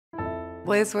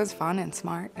Liz was fun and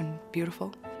smart and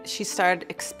beautiful. She started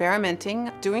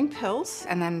experimenting, doing pills.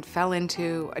 And then fell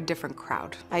into a different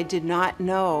crowd. I did not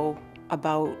know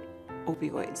about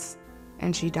opioids.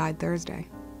 And she died Thursday.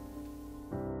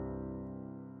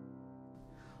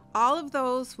 All of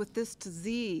those with this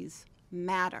disease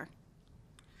matter.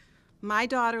 My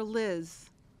daughter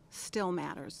Liz still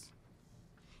matters.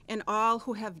 And all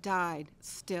who have died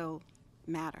still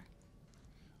matter.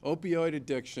 Opioid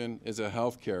addiction is a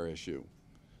healthcare issue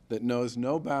that knows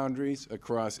no boundaries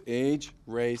across age,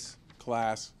 race,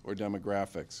 class, or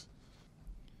demographics.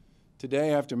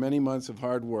 Today, after many months of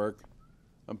hard work,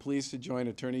 I'm pleased to join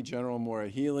Attorney General Maura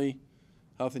Healey,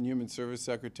 Health and Human Service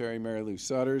Secretary Mary Lou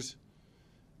Sutters,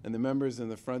 and the members in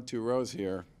the front two rows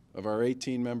here of our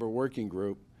 18-member working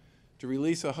group to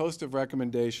release a host of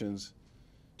recommendations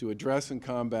to address and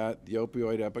combat the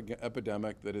opioid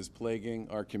epidemic that is plaguing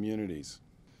our communities.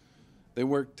 They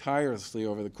worked tirelessly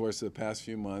over the course of the past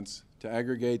few months to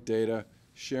aggregate data,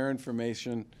 share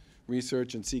information,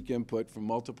 research, and seek input from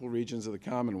multiple regions of the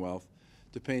Commonwealth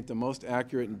to paint the most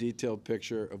accurate and detailed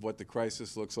picture of what the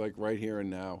crisis looks like right here and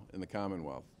now in the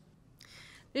Commonwealth.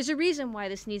 There's a reason why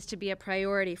this needs to be a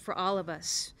priority for all of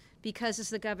us, because as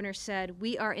the governor said,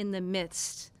 we are in the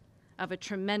midst of a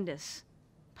tremendous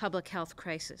public health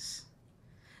crisis.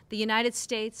 The United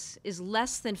States is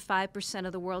less than 5%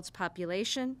 of the world's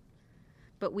population,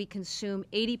 but we consume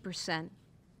 80%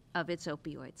 of its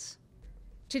opioids.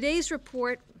 Today's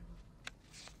report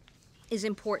is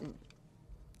important.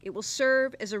 It will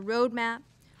serve as a roadmap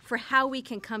for how we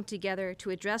can come together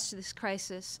to address this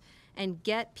crisis and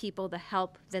get people the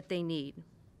help that they need.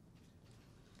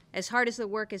 As hard as the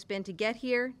work has been to get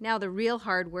here, now the real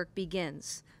hard work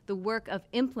begins, the work of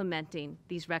implementing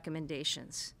these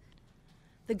recommendations.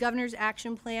 The Governor's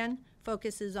Action Plan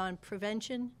focuses on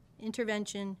prevention,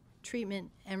 intervention, treatment,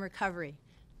 and recovery.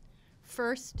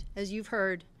 First, as you've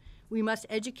heard, we must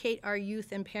educate our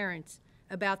youth and parents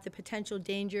about the potential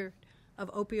danger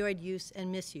of opioid use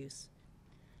and misuse.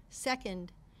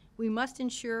 Second, we must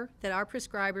ensure that our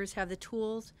prescribers have the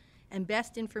tools and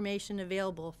best information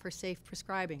available for safe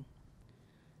prescribing.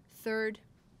 Third,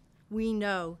 we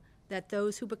know that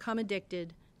those who become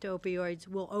addicted to opioids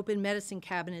will open medicine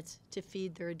cabinets to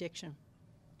feed their addiction.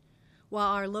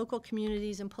 While our local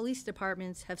communities and police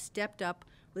departments have stepped up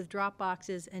with drop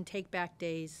boxes and take-back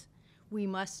days, we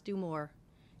must do more,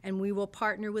 and we will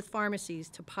partner with pharmacies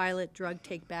to pilot drug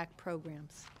take-back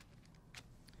programs.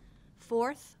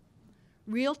 Fourth,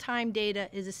 real-time data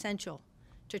is essential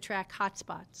to track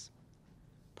hotspots.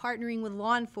 Partnering with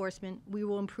law enforcement, we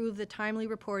will improve the timely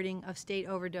reporting of state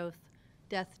overdose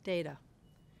death data,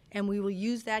 and we will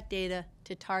use that data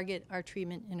to target our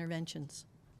treatment interventions.